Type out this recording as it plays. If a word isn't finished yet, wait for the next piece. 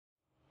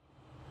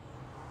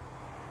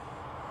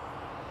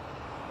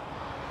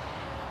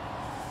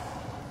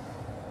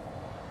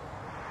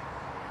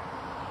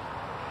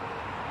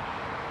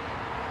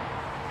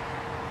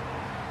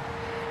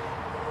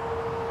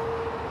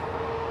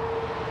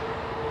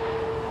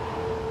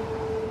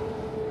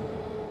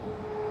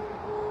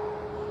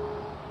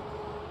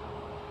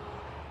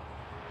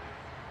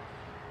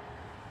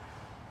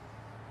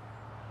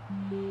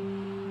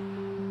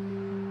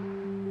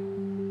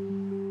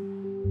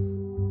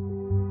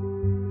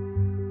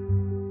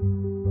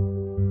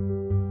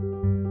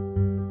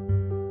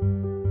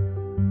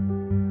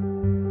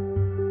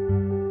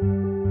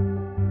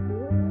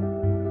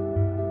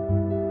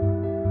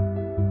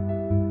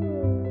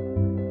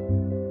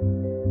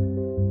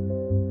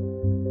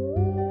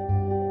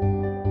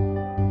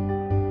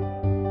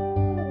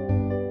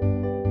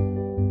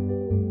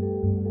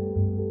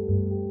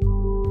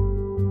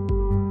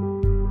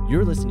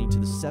listening to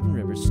the Seven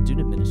Rivers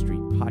Student Ministry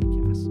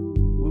podcast.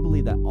 We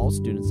believe that all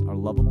students are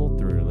lovable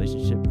through a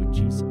relationship with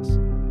Jesus.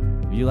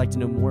 If you'd like to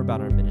know more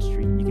about our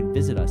ministry, you can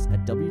visit us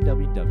at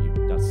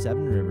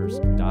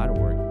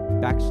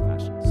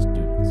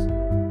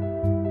www.sevenrivers.org/students.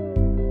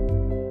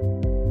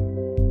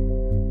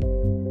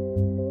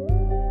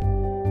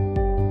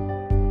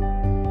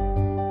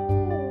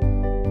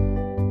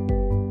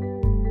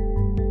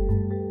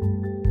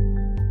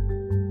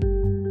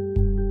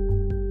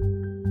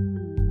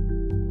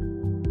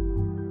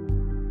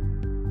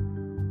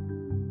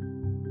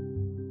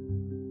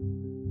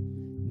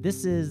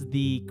 This is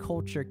the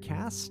Culture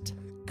Cast.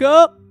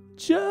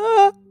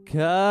 Culture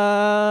Cast.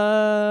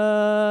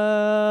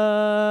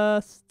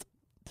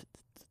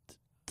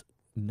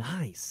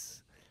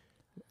 Nice.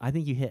 I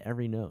think you hit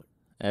every note.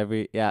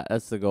 Yeah,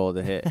 that's the goal,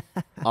 to hit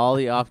all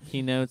the off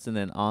keynotes and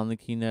then on the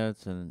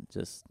keynotes and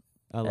just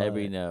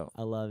every note.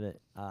 I love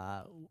it.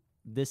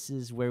 This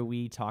is where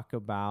we talk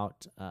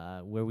about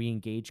where we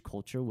engage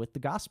culture with the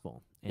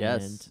gospel.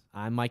 Yes. And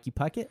I'm Mikey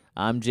Puckett.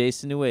 I'm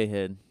Jason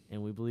Newayhead.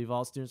 And we believe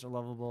all students are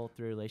lovable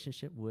through a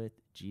relationship with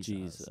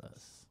Jesus.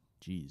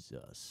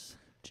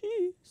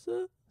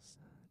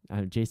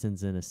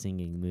 Jason's in a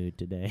singing mood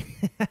today.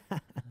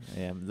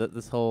 Yeah,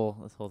 this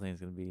whole thing is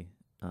gonna be.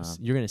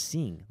 You're gonna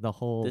sing the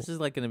whole. This is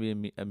like gonna be a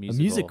musical. A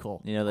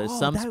musical. You know, there's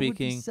some that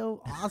speaking. Would be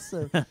so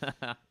awesome.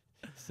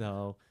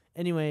 So,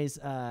 anyways,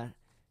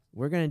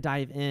 we're going to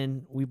dive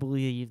in. We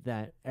believe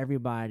that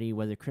everybody,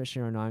 whether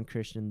Christian or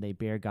non-Christian, they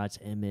bear God's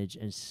image.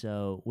 And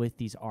so with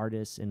these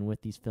artists and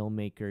with these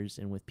filmmakers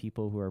and with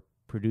people who are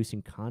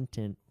producing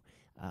content,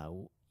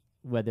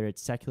 whether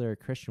it's secular or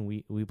Christian,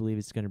 we believe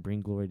it's going to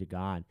bring glory to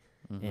God.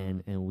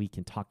 Mm-hmm. And we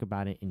can talk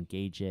about it,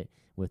 engage it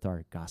with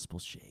our gospel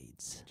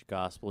shades.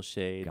 Gospel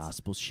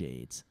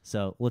shades.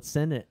 So let's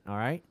send it, all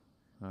right?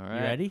 All right.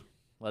 You ready?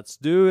 Let's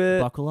do it.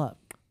 Buckle up.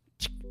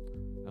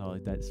 Oh,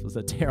 that was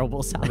a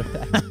terrible sound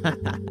effect. The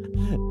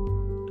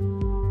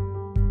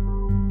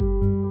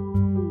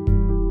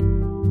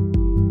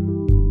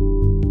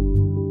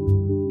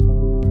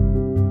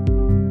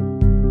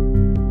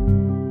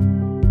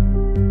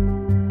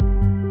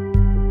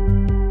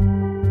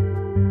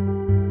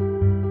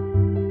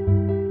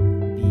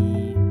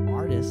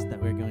artist that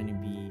we're going to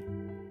be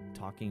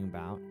talking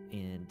about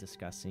and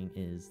discussing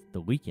is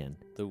The Weeknd.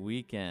 The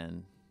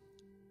Weeknd.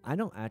 I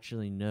don't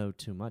actually know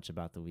too much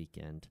about The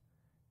Weeknd.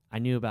 I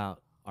knew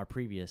about our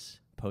previous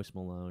Post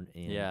Malone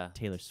and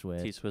Taylor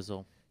Swift.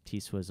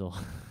 T-Swizzle.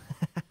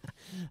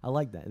 I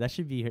like that. That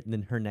should be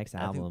her next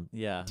album.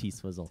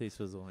 T-Swizzle.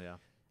 T-Swizzle, yeah.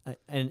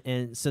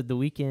 And so The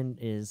Weeknd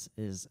is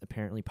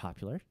apparently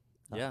popular.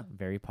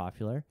 Very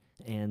popular.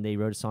 And they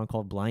wrote a song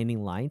called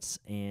Blinding Lights,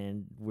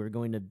 and we're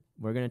going to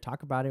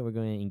talk about it. We're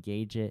going to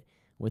engage it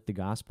with the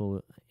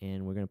gospel,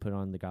 and we're going to put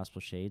on the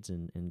gospel shades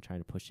and try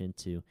to push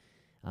into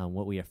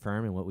what we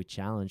affirm and what we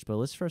challenge. But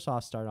let's first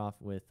off start off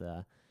with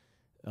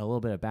a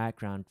little bit of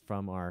background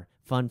from our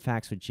Fun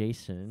Facts with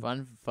Jason.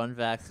 Fun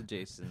facts with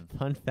Jason.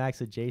 Fun Facts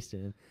with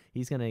Jason.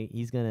 He's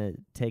gonna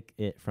take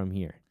it from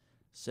here.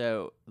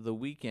 So The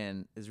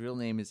Weeknd, his real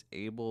name is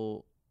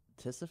Abel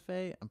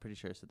Tisfaye. I'm pretty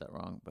sure I said that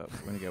wrong, but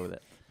we're gonna go with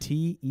it.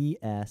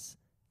 Tesfaye.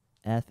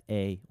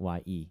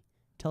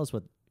 Tell us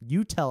what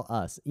you tell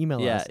us.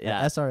 Email us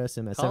at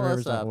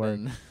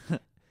srsm@sevenrivers.org,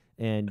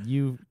 and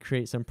you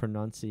create some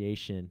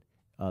pronunciation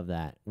of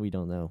that. We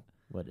don't know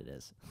what it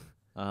is.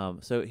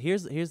 So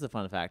here's the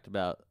fun fact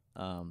about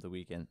The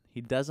Weeknd. He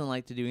doesn't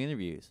like to do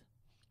interviews,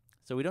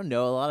 so we don't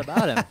know a lot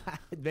about him.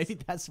 Maybe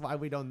that's why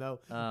we don't know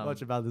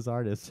much about this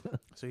artist.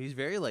 So he's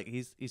very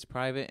he's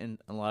private in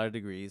a lot of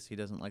degrees. He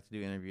doesn't like to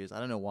do interviews. I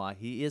don't know why.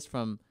 He is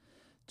from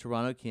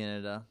Toronto,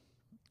 Canada.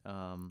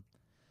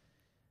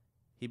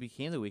 He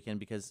became The Weeknd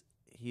because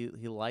he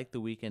liked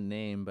the Weeknd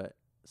name, but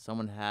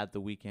someone had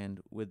The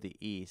Weeknd with the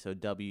E, so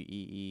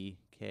WEEKEND.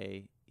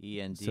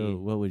 So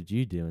what would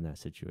you do in that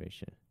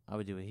situation? I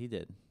would do what he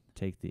did.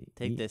 Take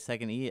the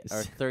second E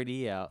or third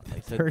E out.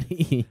 Like, so, third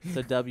E.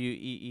 So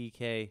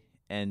WEEKND,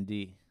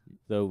 The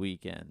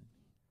Weeknd.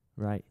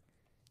 Right.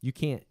 You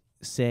can't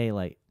say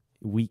like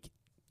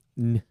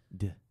weekend.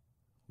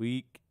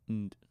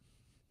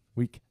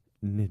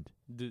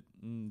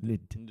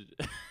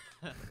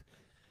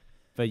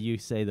 But you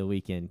say The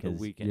Weeknd because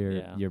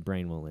your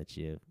brain won't let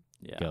you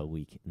go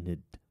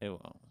weekend. It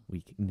won't.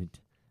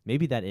 Weekend.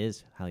 Maybe that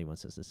is how he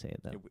wants us to say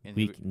it, though.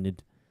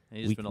 Weekend.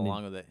 He's just been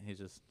along with it. He's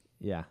just...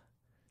 Yeah.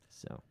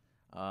 So,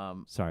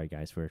 sorry,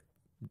 guys, we're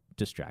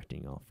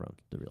distracting y'all from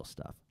the real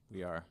stuff.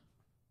 We are.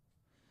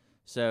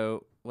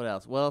 So, what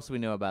else? What else do we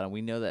know about him?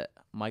 We know that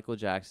Michael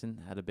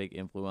Jackson had a big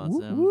influence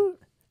on him.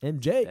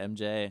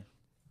 MJ.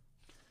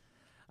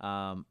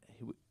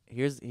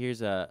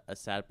 Here's a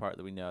sad part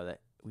that we know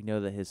that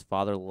his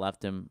father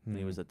left him when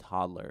he was a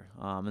toddler.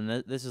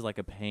 And this is like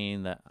a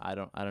pain that I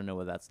don't know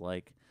what that's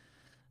like.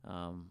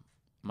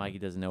 Mikey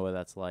doesn't know what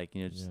that's like,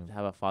 just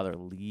have a father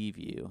leave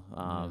you.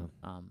 And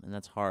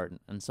that's hard.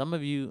 And some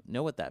of you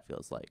know what that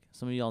feels like.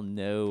 Some of y'all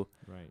know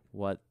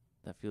what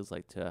that feels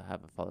like to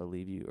have a father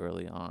leave you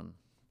early on.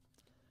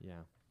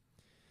 Yeah.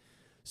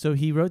 So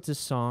he wrote this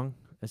song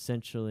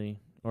essentially,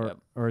 or Yep.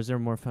 or is there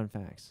more fun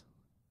facts?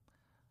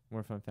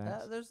 More fun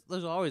facts.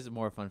 There's always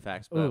more fun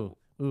facts, but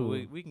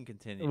Ooh. we can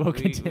continue. We'll we,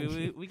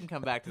 continue. We can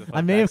come back to the fun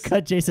I may have facts.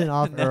 cut Jason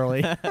off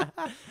early. I have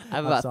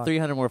I'm about sorry.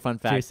 300 more fun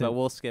facts, Jason, but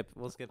we'll skip.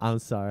 I'm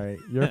sorry.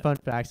 Your fun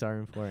facts are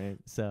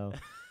important. So,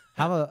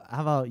 how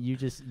about you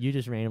just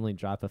randomly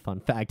drop a fun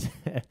fact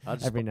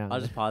every now and I'll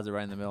then. just pause it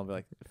right in the middle and be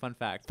like, fun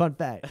fact. Fun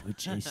fact with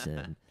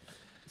Jason.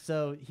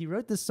 So he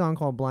wrote this song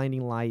called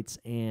 "Blinding Lights,"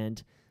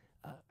 and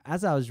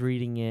as I was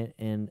reading it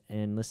and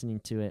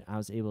listening to it, I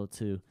was able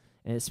to.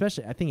 And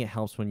especially, I think it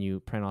helps when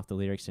you print off the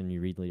lyrics and you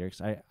read the lyrics.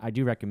 I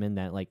do recommend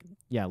that. Like,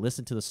 yeah,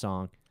 listen to the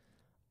song.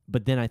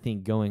 But then I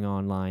think going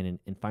online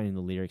and finding the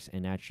lyrics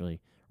and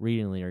actually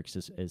reading the lyrics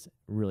is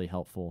really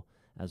helpful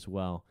as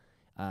well.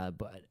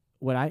 But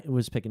what I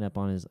was picking up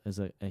on is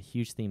a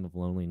huge theme of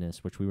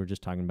loneliness, which we were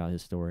just talking about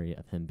his story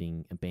of him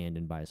being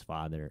abandoned by his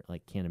father.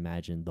 Like, can't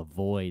imagine the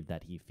void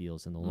that he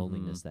feels and the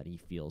loneliness that he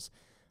feels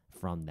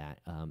from that.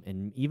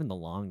 And even the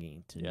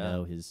longing to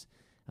know his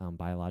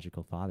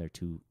biological father,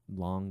 to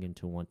long and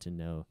to want to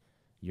know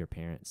your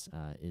parents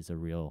is a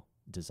real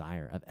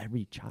desire of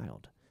every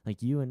child,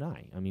 like you and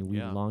I mean, we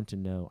long to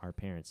know our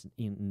parents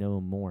and know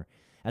them more.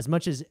 As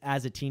much as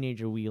a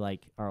teenager we are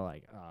like, oh,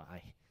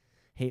 I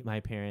hate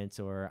my parents,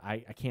 or I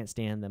can't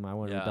stand them, I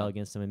want to rebel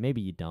against them. And maybe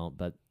you don't,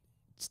 but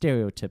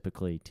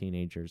stereotypically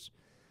teenagers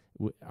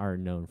are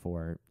known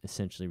for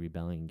essentially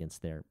rebelling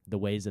against the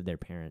ways of their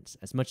parents.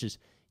 As much as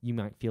you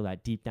might feel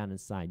that deep down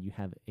inside, you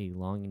have a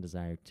longing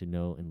desire to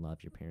know and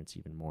love your parents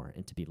even more,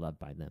 and to be loved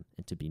by them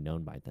and to be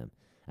known by them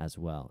as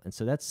well. And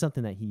so that's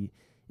something that he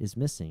is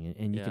missing,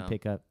 and you can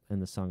pick up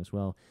in the song as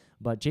well.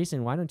 But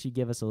Jason, why don't you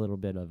give us a little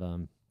bit of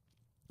a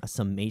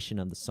summation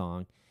of the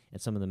song and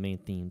some of the main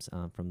themes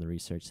from the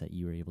research that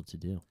you were able to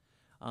do?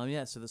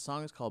 So the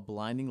song is called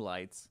 "Blinding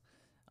Lights,"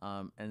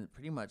 and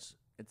pretty much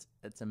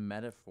it's a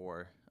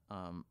metaphor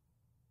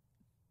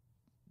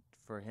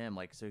for him.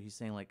 Like, so he's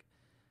saying, like,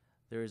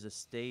 there is a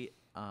state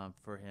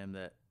for him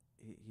that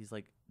he's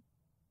like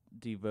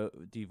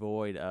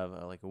devoid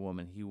of like a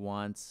woman. He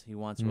wants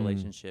a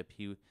relationship.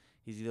 He's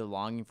either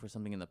longing for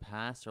something in the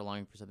past or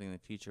longing for something in the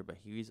future, but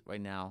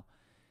right now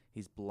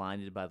he's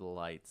blinded by the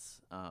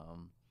lights.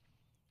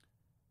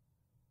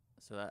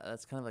 So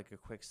that's kind of like a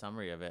quick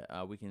summary of it.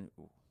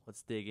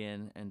 Let's dig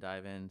in and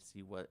dive in,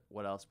 see what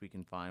else we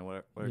can find.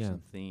 What are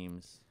some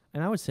themes?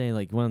 And I would say,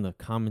 like, one of the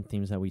common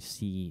themes that we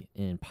see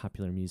in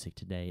popular music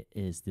today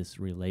is this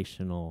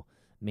relational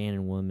man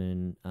and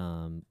woman,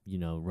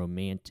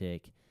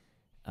 romantic,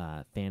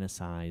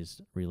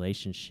 fantasized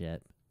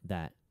relationship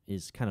that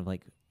is kind of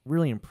like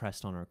really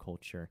impressed on our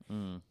culture.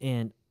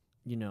 And,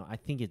 I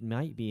think it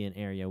might be an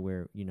area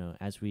where,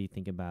 as we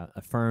think about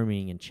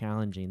affirming and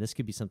challenging, this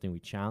could be something we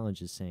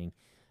challenge, is saying,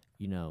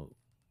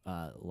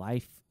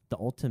 life, the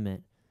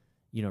ultimate,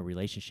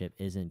 relationship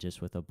isn't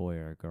just with a boy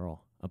or a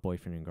girl, a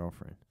boyfriend and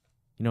girlfriend.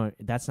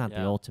 That's not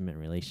the ultimate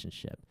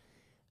relationship.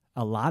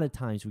 A lot of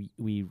times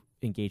we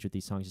engage with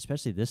these songs,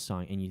 especially this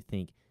song, and you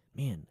think,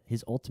 man,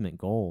 his ultimate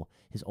goal,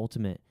 his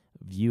ultimate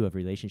view of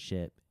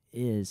relationship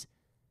is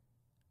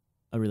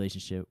a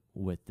relationship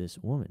with this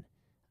woman.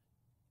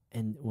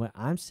 And what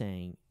I'm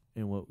saying,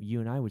 and what you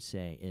and I would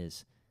say,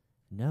 is,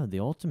 no, the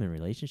ultimate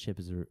relationship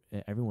is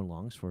everyone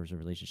longs for is a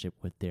relationship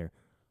with their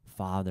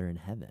father in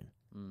heaven,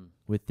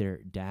 with their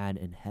dad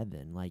in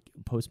heaven. Like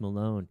The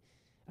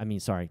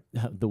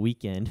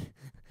Weeknd.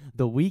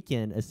 The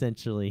Weeknd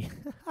essentially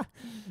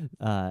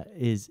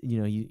is,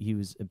 he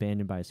was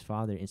abandoned by his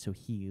father, and so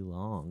he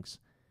longs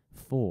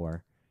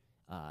for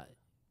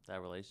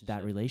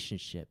that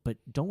relationship. But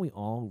don't we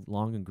all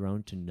long and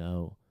groan to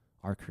know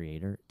our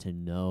Creator, to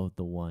know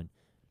the one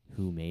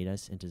who made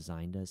us and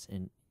designed us?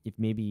 And if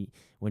maybe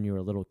when you were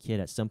a little kid,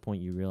 at some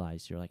point you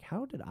realized, you're like,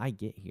 how did I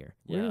get here?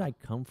 Where did I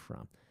come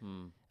from?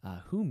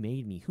 Who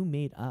made me? Who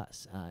made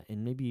us?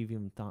 And maybe you've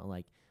even thought,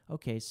 like,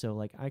 okay, so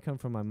like I come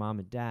from my mom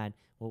and dad.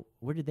 Well,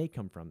 where did they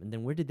come from? And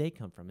then where did they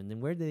come from? And then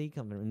where did they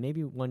come from? And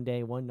maybe one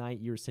night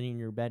you were sitting in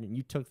your bed and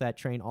you took that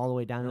train all the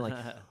way down and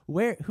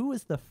like, who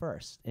was the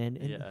first? And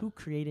who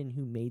created and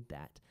who made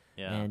that?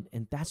 Yeah.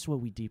 And that's what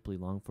we deeply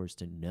long for, is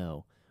to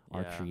know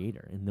our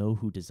Creator and know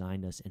who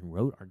designed us and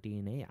wrote our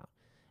DNA out.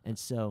 And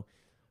so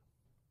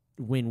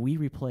when we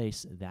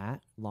replace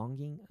that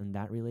longing and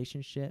that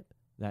relationship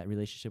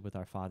with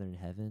our Father in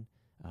heaven,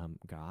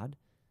 God,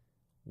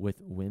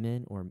 with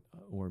women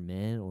or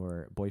men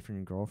or boyfriend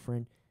and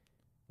girlfriend,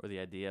 or the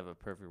idea of a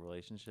perfect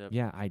relationship,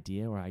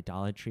 idea or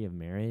idolatry of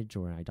marriage,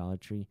 or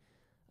idolatry,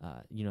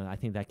 I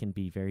think that can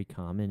be very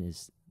common,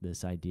 is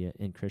this idea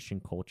in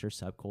Christian culture,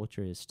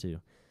 subculture, is to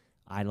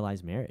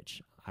idolize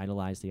marriage,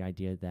 idolize the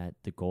idea that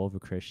the goal of a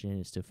Christian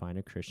is to find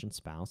a Christian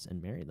spouse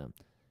and marry them.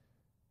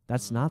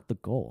 That's not the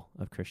goal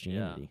of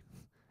Christianity.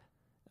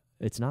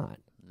 It's not.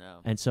 No.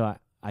 And so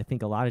I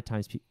think a lot of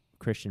times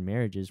Christian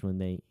marriages, when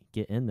they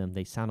get in them,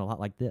 they sound a lot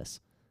like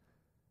this.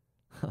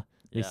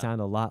 They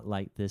sound a lot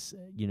like this,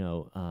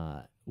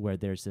 where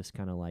there's this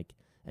kind of like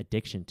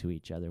addiction to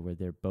each other, where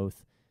they're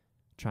both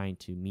trying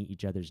to meet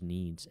each other's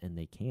needs and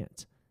they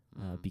can't,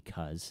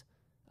 because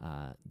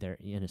they're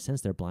in a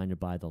sense they're blinded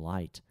by the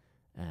light,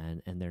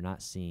 and they're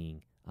not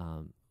seeing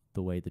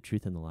the way, the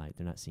truth, and the light.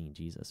 They're not seeing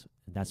Jesus.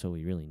 And that's what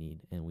we really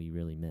need, and we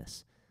really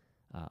miss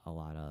a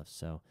lot of.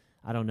 So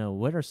I don't know.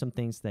 What are some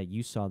things that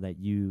you saw that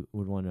you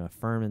would want to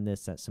affirm in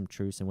this, that's some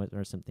truths, and what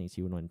are some things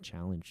you would want to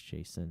challenge,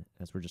 Jason,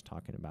 as we're just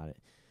talking about it?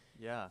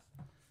 Yeah.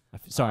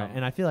 Sorry,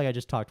 and I feel like I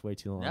just talked way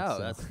too long. No,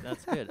 so.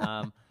 that's good.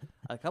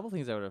 A couple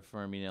things I would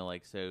affirm,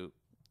 like, so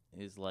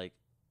is like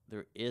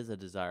there is a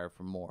desire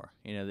for more.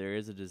 There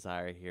is a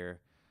desire here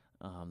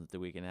that the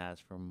Weeknd has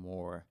for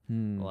more.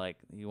 Like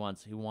he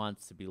wants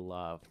to be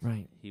loved.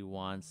 Right. He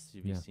wants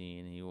to be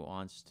seen. He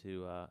wants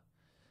to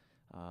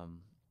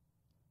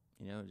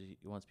he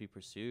wants to be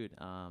pursued.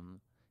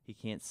 He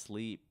can't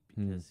sleep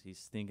because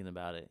he's thinking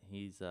about it.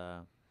 He's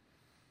and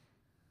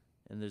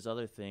there's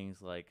other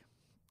things like,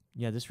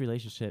 yeah, this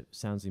relationship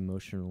sounds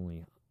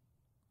emotionally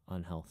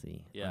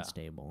unhealthy,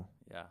 unstable.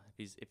 Yeah,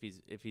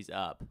 if he's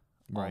up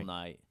all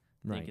night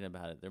thinking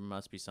about it, there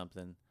must be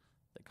something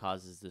that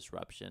causes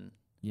disruption.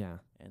 Yeah,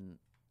 and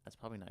that's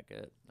probably not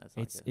good.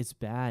 It's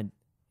bad.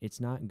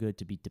 It's not good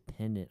to be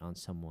dependent on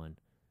someone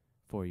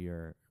for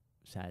your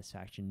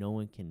satisfaction. No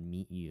one can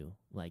meet you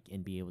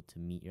and be able to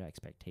meet your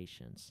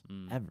expectations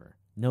ever.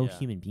 No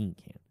human being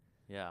can.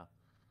 Yeah.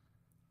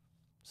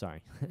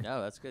 Sorry.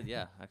 No, that's good.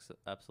 Yeah,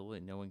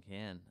 absolutely. No one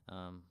can.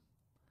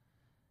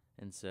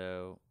 And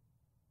so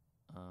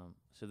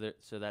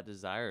that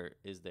desire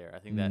is there. I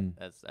think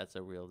that's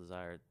a real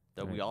desire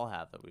that we all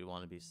have, that we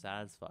want to be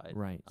satisfied.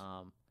 Right.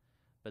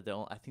 But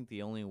I think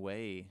the only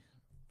way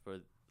for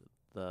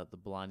the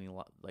blinding,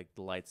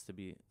 the lights to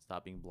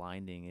stop being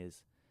blinding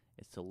is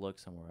to look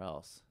somewhere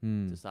else.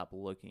 To stop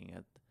looking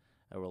at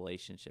a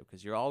relationship,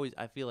 because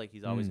I feel like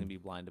he's always going to be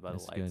blinded by the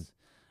lights,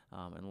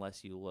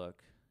 unless you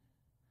look.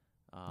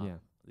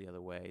 The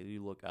other way,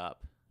 you look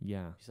up.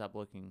 Yeah. You stop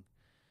looking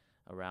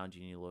around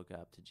you and you look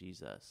up to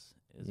Jesus.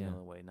 Is the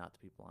only way not to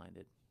be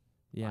blinded.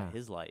 Yeah.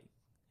 His light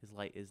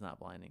is not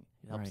blinding.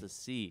 It helps us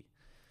see,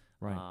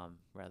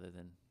 rather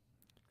than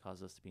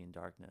cause us to be in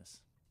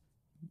darkness.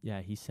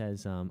 Yeah, he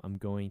says, I'm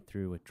going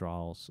through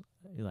withdrawals,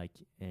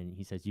 and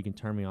he says, you can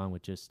turn me on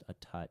with just a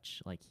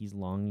touch. Like, he's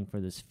longing for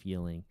this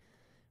feeling,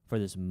 for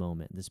this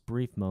moment, this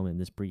brief moment,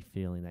 this brief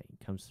feeling that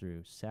comes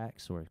through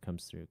sex, or it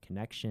comes through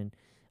connection.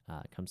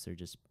 Comes through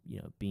just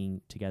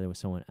being together with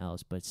someone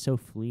else, but it's so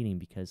fleeting,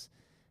 because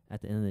at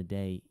the end of the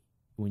day,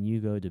 when you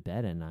go to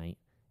bed at night,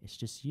 it's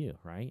just you,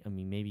 right? I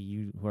mean, maybe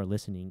you who are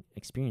listening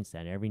experience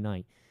that every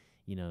night.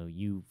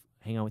 You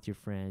hang out with your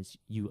friends,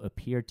 you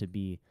appear to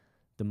be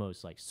the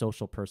most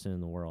social person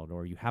in the world,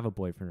 or you have a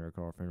boyfriend or a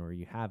girlfriend, or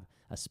you have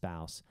a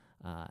spouse,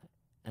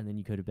 and then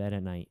you go to bed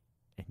at night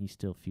and you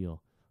still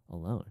feel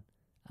alone,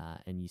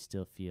 and you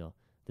still feel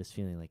this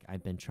feeling like,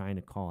 I've been trying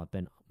to call, I've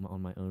been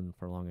on my own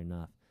for long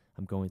enough.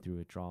 I'm going through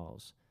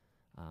withdrawals.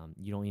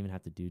 You don't even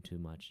have to do too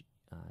much.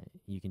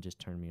 You can just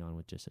turn me on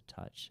with just a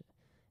touch.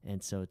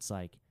 And so it's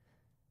like,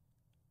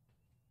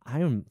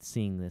 I'm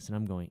seeing this and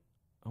I'm going,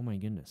 oh my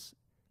goodness,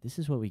 this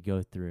is what we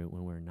go through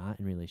when we're not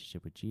in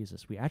relationship with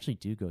Jesus. We actually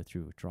do go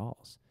through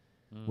withdrawals.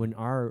 When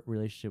our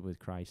relationship with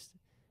Christ,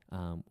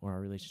 or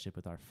our relationship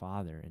with our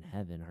Father in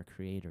heaven, our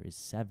Creator, is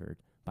severed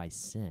by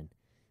sin,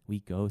 we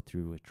go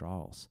through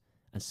withdrawals.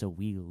 And so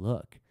we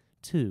look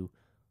to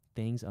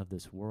things of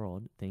this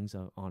world, things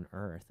on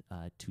earth,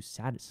 to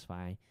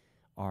satisfy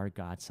our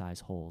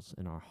God-sized holes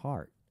in our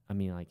heart. I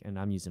mean, and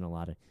I'm using a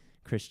lot of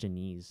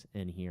Christianese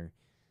in here,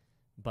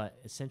 but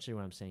essentially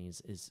what I'm saying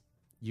is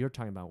you're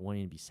talking about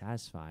wanting to be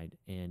satisfied,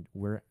 and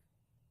we're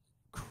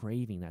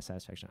craving that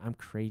satisfaction. I'm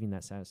craving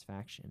that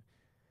satisfaction,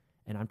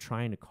 and I'm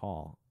trying to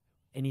call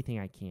anything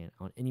I can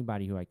on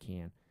anybody who I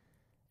can,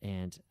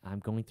 and I'm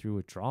going through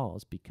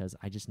withdrawals because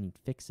I just need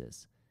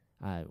fixes.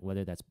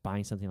 Whether that's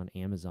buying something on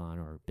Amazon,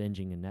 or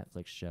binging a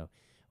Netflix show,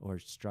 or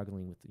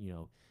struggling with,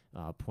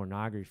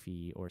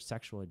 pornography or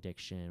sexual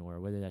addiction, or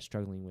whether that's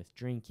struggling with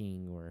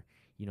drinking, or,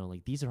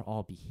 these are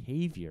all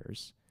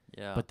behaviors.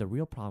 Yeah. But the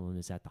real problem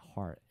is at the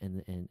heart,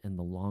 and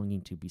the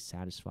longing to be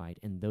satisfied.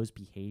 And those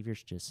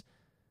behaviors just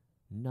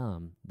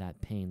numb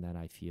that pain that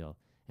I feel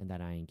and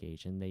that I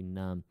engage in. They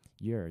numb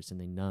yours, and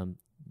they numb,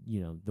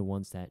 the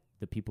ones that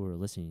the people who are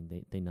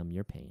listening, they numb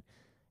your pain.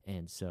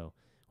 And so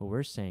what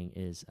we're saying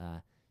is,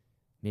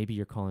 maybe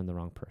you're calling the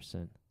wrong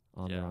person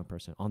on the wrong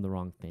person, on the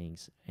wrong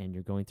things, and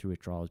you're going through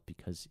withdrawals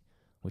because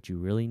what you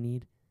really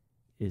need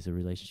is a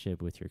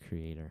relationship with your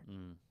Creator.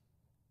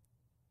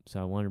 So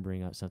I want to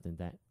bring up something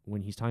that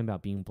when he's talking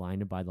about being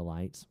blinded by the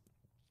lights,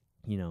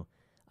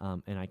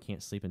 and I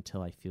can't sleep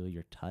until I feel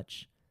your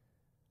touch,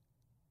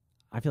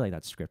 I feel like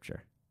that's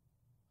scripture.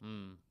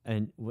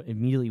 And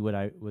immediately what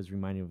I was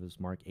reminded of was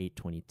Mark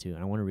 8:22. And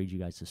I want to read you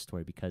guys this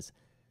story, because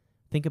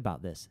think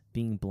about this,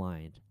 being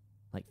blind,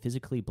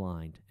 physically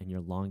blind, and you're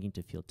longing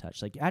to feel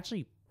touch.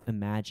 Actually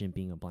imagine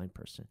being a blind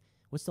person.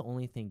 What's the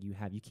only thing you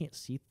have? You can't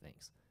see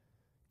things,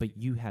 but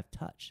you have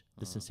touch,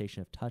 the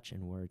sensation of touch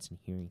and words and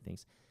hearing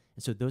things.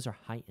 And so those are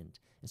heightened.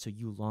 And so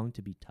you long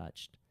to be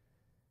touched.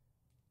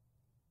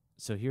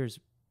 So here's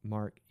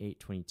Mark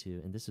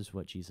 8:22, and this is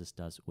what Jesus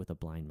does with a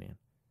blind man.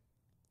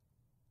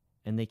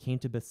 And they came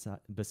to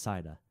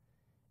Bethsaida,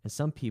 and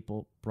some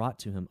people brought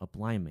to him a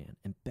blind man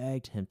and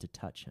begged him to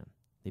touch him.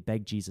 They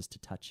begged Jesus to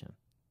touch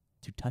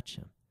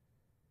him.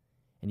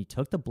 And he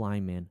took the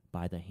blind man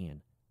by the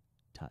hand,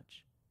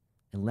 touch,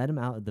 and led him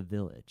out of the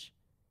village.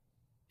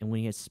 And when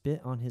he had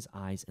spit on his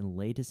eyes and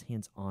laid his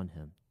hands on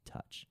him,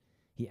 touch,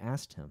 he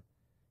asked him,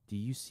 "Do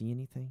you see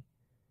anything?"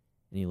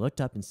 And he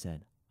looked up and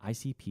said, "I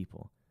see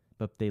people,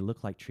 but they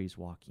look like trees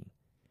walking."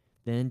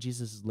 Then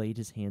Jesus laid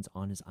his hands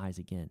on his eyes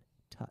again,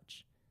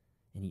 touch,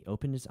 and he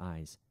opened his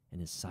eyes, and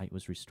his sight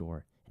was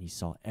restored, and he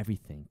saw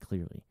everything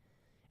clearly.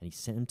 And he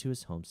sent him to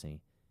his home,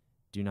 saying,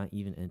 "Do not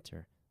even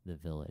enter the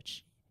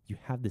village." You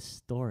have this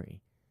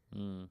story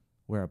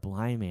where a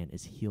blind man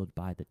is healed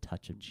by the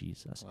touch of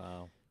Jesus.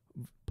 Wow.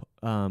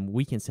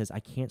 Weeknd says,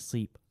 "I can't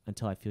sleep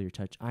until I feel your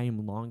touch. I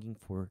am longing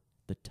for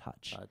the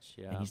touch."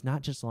 Yeah. And he's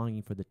not just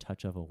longing for the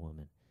touch of a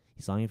woman.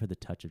 He's longing for the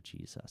touch of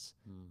Jesus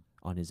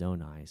on his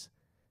own eyes,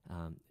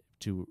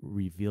 to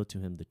reveal to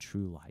him the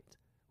true light,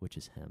 which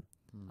is him.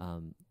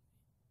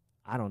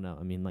 I don't know.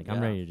 I mean, like, I'm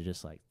ready to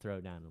just like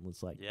throw down and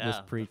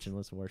let's preach and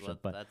let's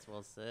worship. But that's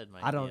well said,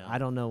 Mike. I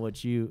don't know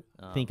what you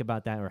think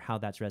about that or how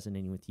that's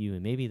resonating with you,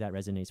 and maybe that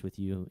resonates with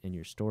you in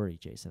your story,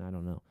 Jason. I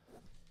don't know.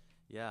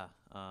 Yeah,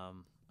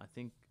 I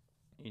think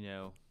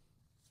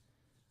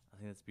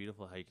that's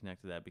beautiful how you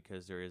connected that,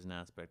 because there is an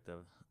aspect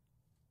of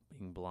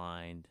being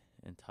blind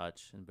and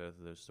touch in both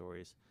of those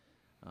stories,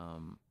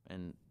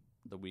 and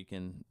the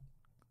Weeknd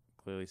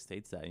clearly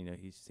states that.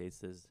 He states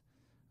this.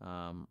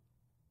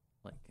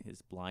 Like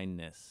his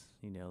blindness,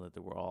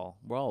 that we're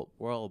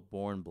all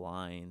born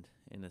blind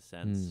in a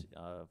sense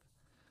of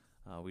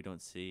we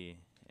don't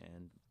see,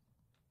 and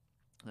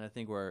I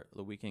think where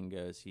the Weeknd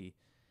goes, he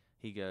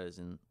goes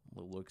and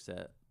looks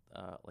at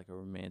like a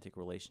romantic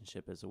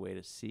relationship as a way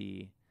to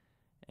see,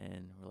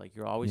 and we're like,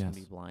 you're always gonna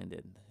be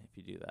blinded if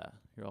you do that.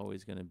 You're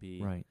always gonna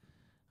be right.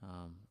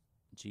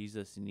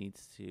 Jesus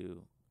needs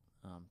to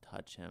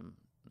touch him,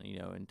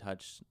 and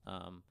touch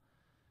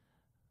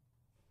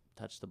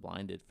the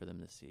blinded for them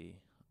to see.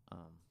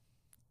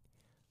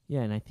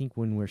 Yeah, and I think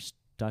when we're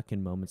stuck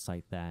in moments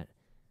like that,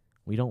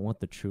 we don't want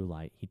the true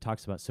light. He's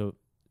talking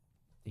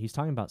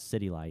about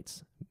city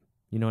lights.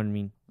 You know what I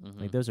mean?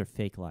 Like, those are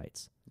fake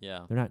lights.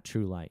 Yeah. They're not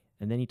true light.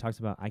 And then he talks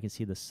about, I can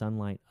see the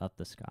sunlight up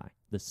the sky,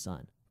 the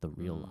sun, the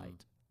real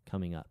light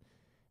coming up.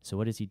 So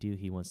what does he do?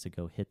 He wants to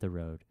go hit the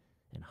road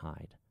and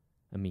hide.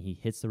 I mean, he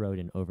hits the road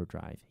in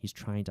overdrive. He's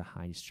trying to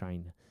hide.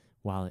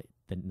 While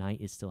the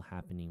night is still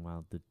happening,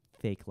 while the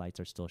fake lights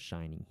are still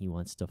shining, he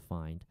wants to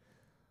find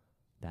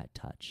that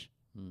touch.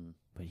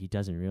 But he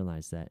doesn't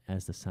realize that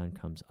as the sun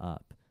comes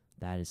up,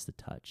 that is the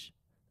touch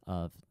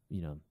of,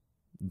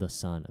 the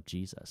Son of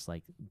Jesus.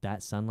 Like,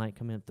 that sunlight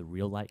coming up, the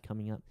real light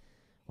coming up.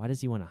 Why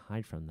does he want to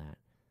hide from that?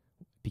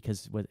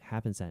 Because what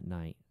happens at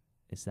night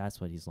is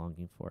that's what he's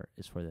longing for,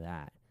 is for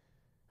that.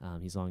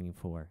 He's longing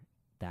for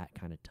that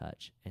kind of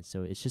touch. And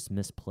so it's just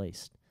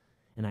misplaced.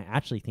 And I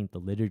actually think the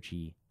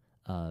liturgy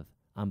of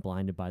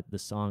the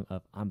song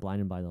of I'm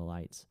blinded by the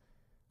lights,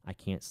 I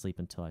can't sleep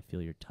until I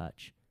feel your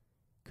touch.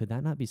 Could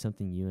that not be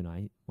something you and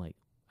I, like,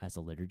 as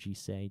a liturgy,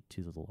 say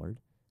to the Lord,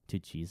 to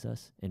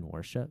Jesus in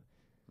worship?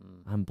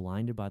 I'm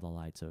blinded by the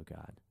lights, oh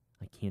God.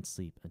 I can't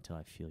sleep until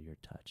I feel your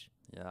touch.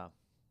 Yeah,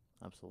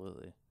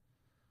 absolutely.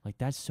 Like,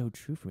 that's so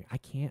true for me. I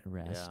can't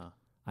rest. Yeah.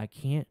 I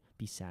can't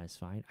be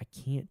satisfied. I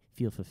can't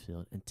feel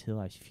fulfilled until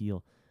I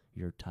feel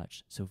your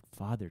touch. So,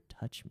 Father,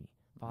 touch me.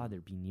 Father,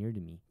 be near to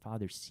me.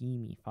 Father, see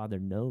me. Father,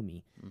 know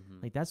me.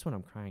 Like, that's what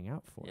I'm crying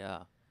out for.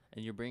 Yeah.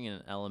 And you're bringing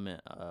an element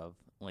of,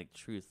 like,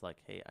 truth, like,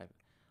 hey, I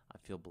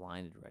feel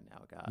blinded right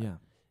now, God. Yeah.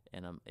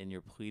 And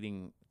you're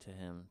pleading to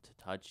him to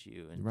touch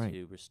you and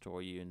to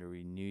restore you and to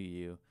renew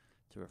you,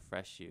 to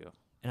refresh you.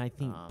 And I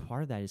think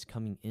part of that is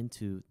coming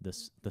into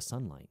the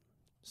sunlight.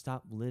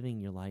 Stop living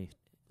your life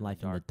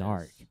in the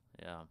dark.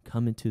 Yeah.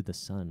 Come into the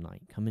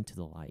sunlight. Come into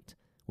the light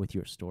with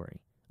your story,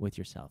 with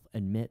yourself.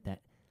 Admit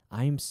that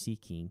I am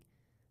seeking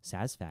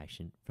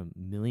satisfaction from a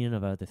million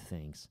of other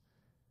things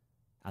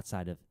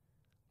outside of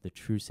the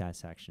true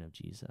satisfaction of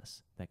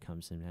Jesus that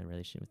comes in that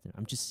relationship with him.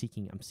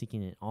 I'm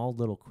seeking in all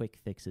little quick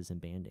fixes and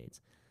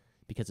band-aids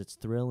because it's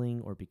thrilling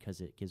or because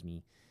it gives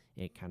me,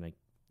 it kind of,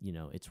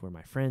 it's where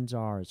my friends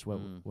are.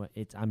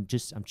 It's I'm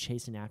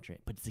chasing after it,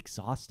 but it's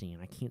exhausting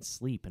and I can't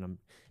sleep and I'm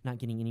not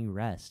getting any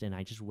rest. And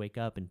I just wake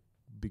up and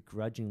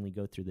begrudgingly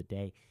go through the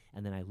day.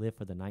 And then I live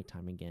for the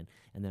nighttime again.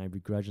 And then I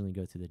begrudgingly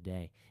go through the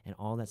day. And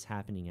all that's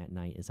happening at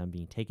night is I'm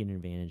being taken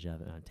advantage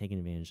of and I'm taking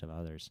advantage of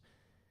others.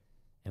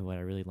 And what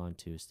I really long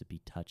to is to be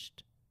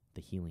touched,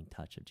 the healing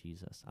touch of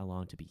Jesus. I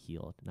long to be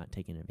healed, not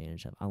taken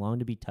advantage of. I long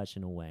to be touched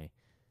in a way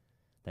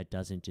that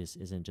isn't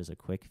just a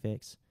quick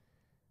fix,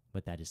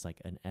 but that is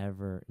like an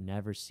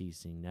never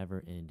ceasing,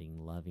 never ending,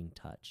 loving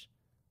touch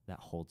that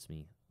holds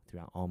me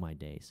throughout all my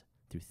days,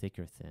 through thick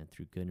or thin,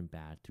 through good and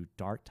bad, through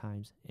dark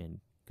times and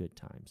good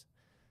times.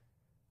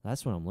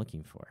 That's what I'm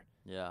looking for.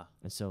 Yeah.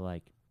 And so,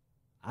 like,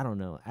 I don't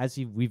know.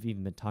 We've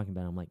even been talking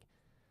about it, I'm like,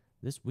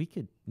 we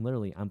could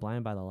literally, I'm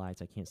blinded by the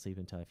lights, I can't sleep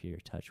until I feel your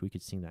touch. We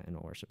could sing that in a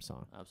worship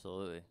song.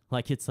 Absolutely.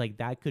 Like, it's like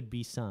that could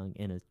be sung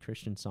in a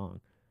Christian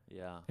song.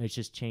 Yeah. It's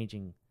just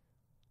changing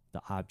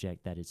the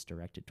object that it's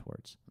directed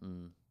towards.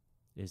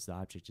 Is the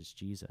object is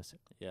Jesus?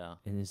 Yeah.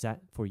 And is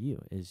that for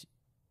you? Is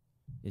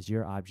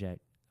your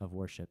object of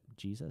worship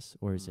Jesus,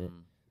 or is it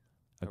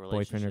a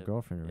boyfriend or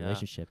girlfriend, a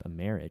relationship, a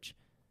marriage,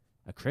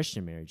 a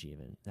Christian marriage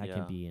even? That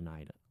can be an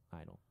idol.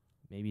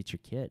 Maybe it's your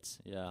kids.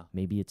 Yeah.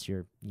 Maybe it's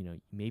your,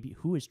 maybe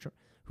who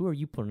are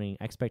you putting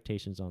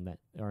expectations on that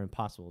are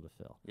impossible to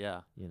fill?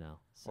 Yeah.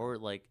 So. Or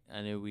like,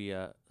 I know we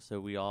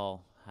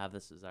all have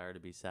this desire to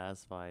be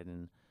satisfied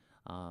and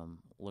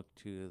look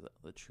to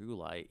the true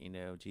light,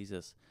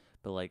 Jesus.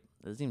 But like,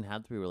 it doesn't even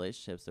have to be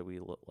relationships that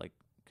we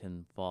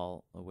can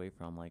fall away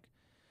from. Like,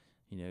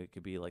 it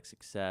could be like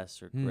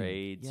success or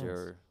grades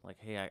or like,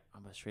 hey,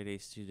 I'm a straight A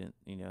student,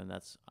 and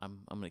that's I'm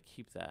gonna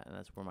keep that, and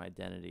that's where my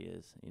identity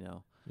is,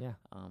 Yeah.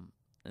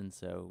 And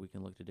so we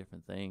can look to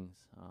different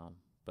things.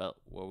 But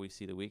what we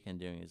see the Weeknd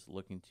doing is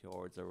looking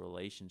towards a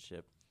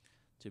relationship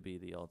to be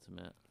the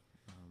ultimate.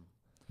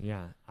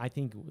 Yeah, I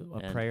think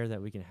a prayer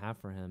that we can have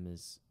for him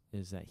is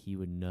that he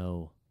would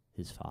know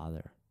his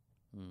Father,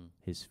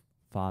 his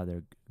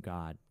Father,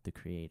 God, the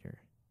Creator,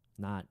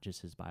 not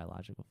just his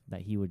biological,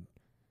 that he would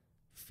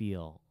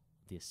feel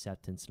the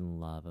acceptance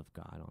and love of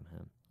God on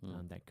him,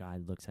 that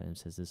God looks at him and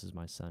says, this is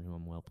my son who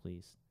I'm well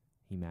pleased.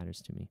 He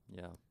matters to me.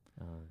 Yeah.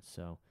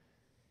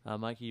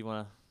 Mikey, do you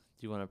want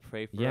to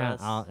pray for us?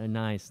 Yeah,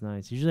 nice.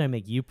 Usually I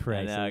make you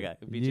pray. I know, I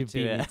got beat you to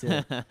it.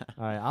 All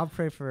right, I'll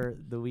pray for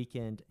the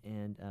Weeknd,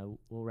 and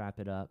we'll wrap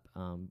it up.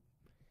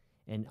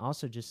 And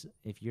also, just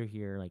if you're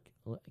here, like,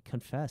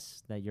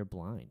 confess that you're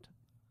blind.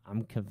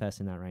 I'm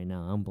confessing that right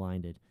now. I'm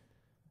blinded.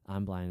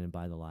 I'm blinded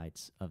by the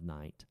lights of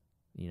night,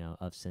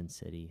 of Sin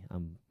City.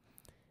 I'm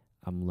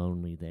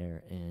lonely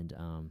there, and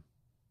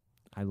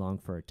I long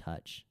for a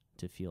touch,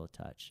 to feel a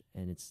touch,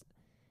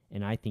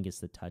 and I think it's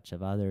the touch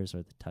of others,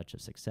 or the touch of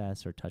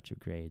success, or touch of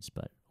grades.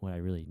 But what I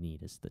really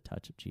need is the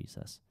touch of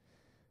Jesus.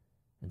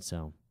 And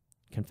so,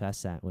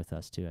 confess that with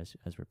us too as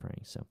we're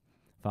praying. So,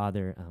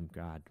 Father,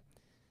 God,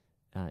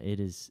 it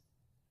is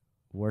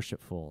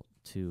worshipful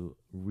to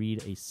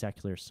read a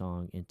secular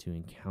song and to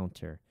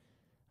encounter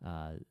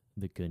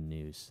the good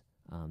news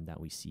that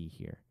we see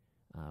here.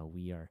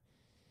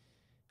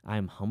 I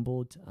am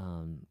humbled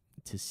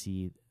to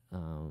see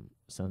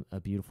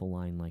a beautiful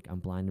line like, I'm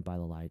blinded by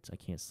the lights, I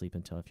can't sleep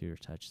until I feel your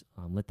touch.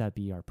 Let that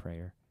be our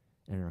prayer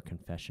and our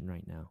confession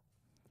right now.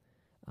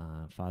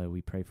 Father,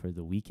 we pray for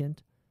the Weeknd,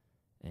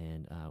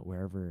 and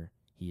wherever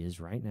he is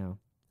right now,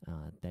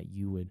 that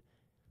you would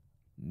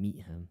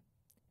meet him,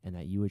 and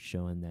that you would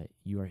show him that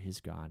you are his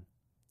God,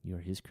 you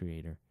are his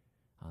creator,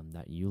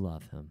 that you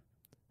love him,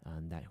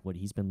 and that what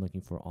he's been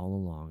looking for all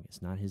along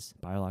is not his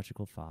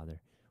biological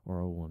father or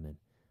a woman,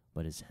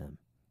 but is him.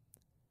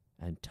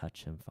 And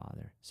touch him,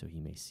 Father, so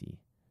he may see.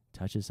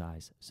 Touch his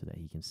eyes so that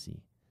he can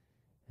see.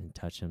 And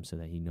touch him so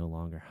that he no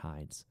longer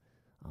hides,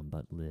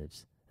 but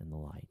lives in the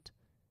light.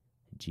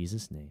 In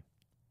Jesus' name,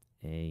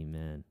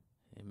 amen.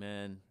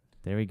 Amen.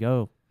 There we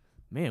go.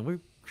 Man, we're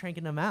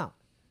cranking them out.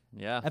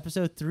 Yeah.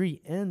 Episode 3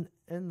 in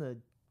the,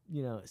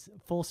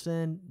 full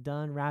send,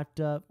 done, wrapped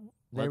up.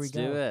 There Let's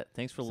we go. do it.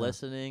 Thanks for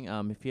listening.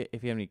 If you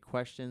have any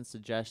questions,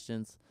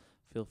 suggestions,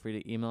 feel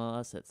free to email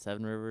us at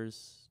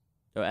 7rivers.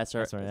 SM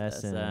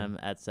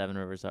at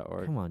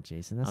 7rivers.org. Come on,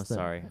 Jason. I'm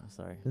sorry.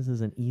 This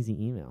is an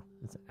easy email.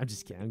 I'm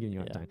just kidding. I'm giving you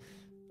a hard time.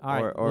 All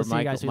right. Or we'll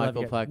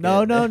Michael Puckett.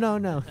 No.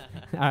 All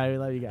right. We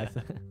love you guys.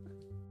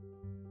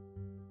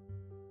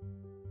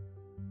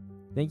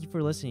 Thank you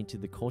for listening to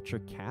the Culture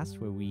Cast,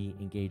 where we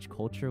engage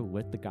culture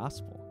with the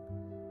gospel.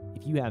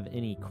 If you have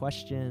any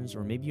questions,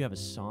 or maybe you have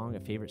a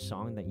favorite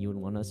song that you would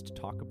want us to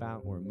talk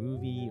about, or a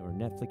movie or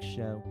Netflix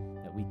show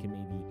that we can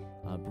maybe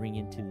bring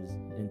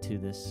into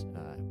this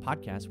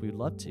podcast, we would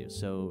love to.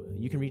 So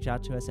you can reach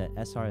out to us at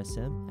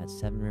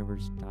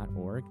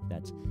srsm@7rivers.org.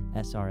 That's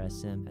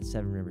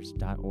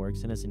srsm@7rivers.org.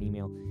 Send us an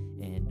email,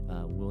 and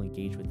we'll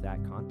engage with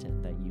that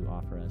content that you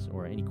offer us,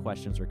 or any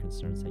questions or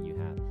concerns that you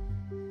have.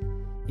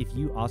 If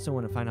you also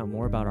want to find out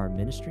more about our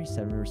ministry,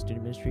 7 Rivers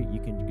Student Ministry, you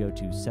can go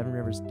to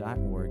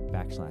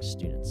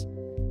 7rivers.org/students.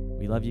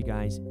 We love you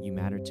guys. You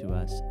matter to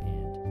us,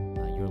 and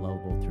you're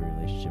lovable through a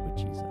relationship with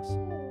Jesus.